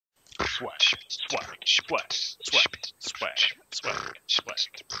swag, swag, swag, swag, swag, swag, swag, swag,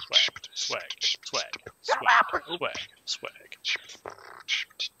 swag, swag, swag,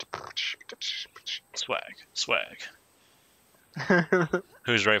 swag, swag.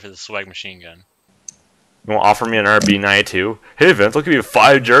 Who's ready for the swag machine gun? You want to offer me an RB92? Hey Vince, I'll give you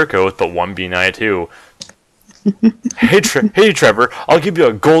 5 Jericho with the 1 B92. Hey Trevor, I'll give you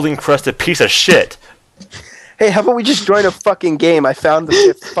a golden crusted piece of shit. Hey, how about we just join a fucking game? I found the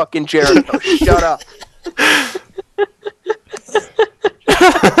 5th fucking Jericho. Shut up.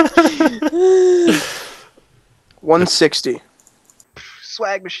 $160.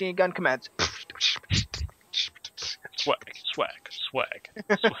 Swag machine gun commence. Swag, swag, swag,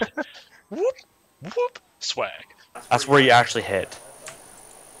 swag. Whoop, whoop, swag. That's where you actually hit.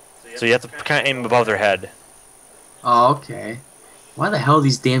 So you have to kind of aim above their head. Oh, okay. Why the hell are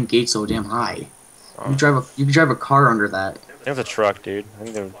these damn gates so damn high? You can drive a car under that. I think it's a truck, dude. I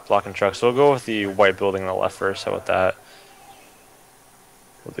think they're blocking trucks. So we'll go with the white building on the left first. How about that?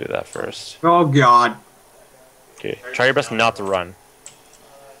 We'll do that first. Oh god. Okay, try your best not to run.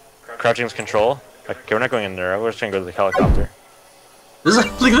 Crouching is control. Okay, we're not going in there. We're just gonna go to the helicopter. This is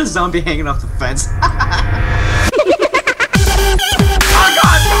like, look at the zombie hanging off the fence. Oh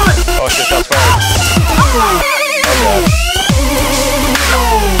god, run! Oh shit, shots fired. Oh god.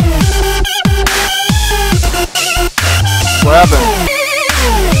 What happened?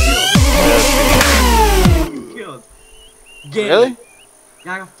 Killed. Game. Really?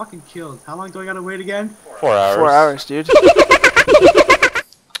 Yeah, I got fucking killed. How long do I gotta wait again? 4 hours. 4 hours, dude.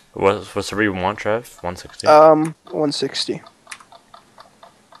 What's the you want, Trev? 160? 160.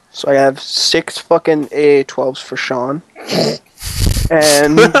 So I have 6 fucking AA-12s for Sean.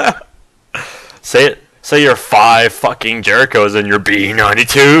 And... Say your 5 fucking Jerichos and your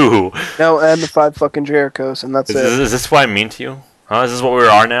B92. no, and the 5 fucking Jerichos, and that's it. Is this what I mean to you? Huh? Is this what we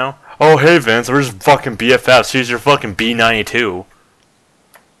are now? Oh, hey Vince, we're just fucking BFFs. Here's your fucking B92.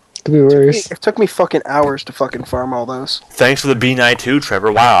 Could be worse. It took me fucking hours to fucking farm all those. Thanks for the B92,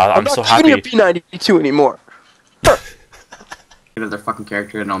 Trevor. Wow, I'm so happy. I'm not getting a B92 anymore. Another fucking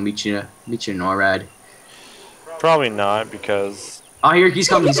character, and I'll meet you in NORAD. Probably not, because... Oh, here, he's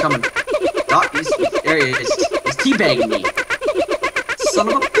coming, he's coming. Oh, there he is. He's teabagging me. Son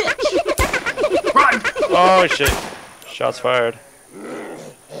of a bitch. Run! Oh, shit. Shots fired.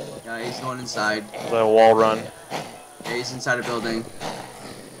 Yeah, he's going inside. The wall run. Yeah, he's inside a building.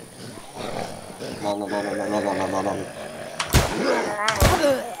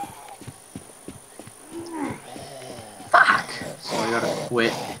 Fuck! So I gotta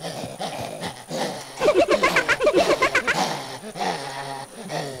quit.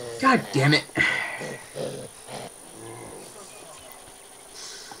 God damn it.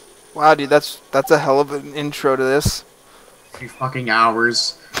 Wow, dude, that's a hell of an intro to this. 3 fucking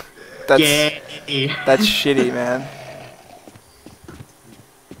hours. That's Yay. that's shitty, man.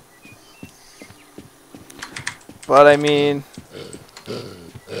 But I mean,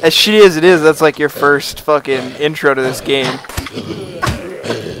 as shitty as it is, that's like your first fucking intro to this game.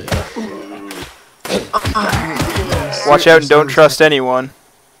 Watch out and don't trust anyone.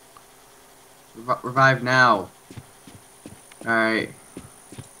 Revive now. Alright.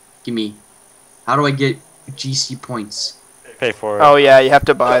 Gimme. How do I get GC points? Pay for it. Oh yeah, you have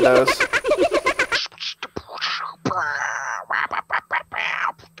to buy those.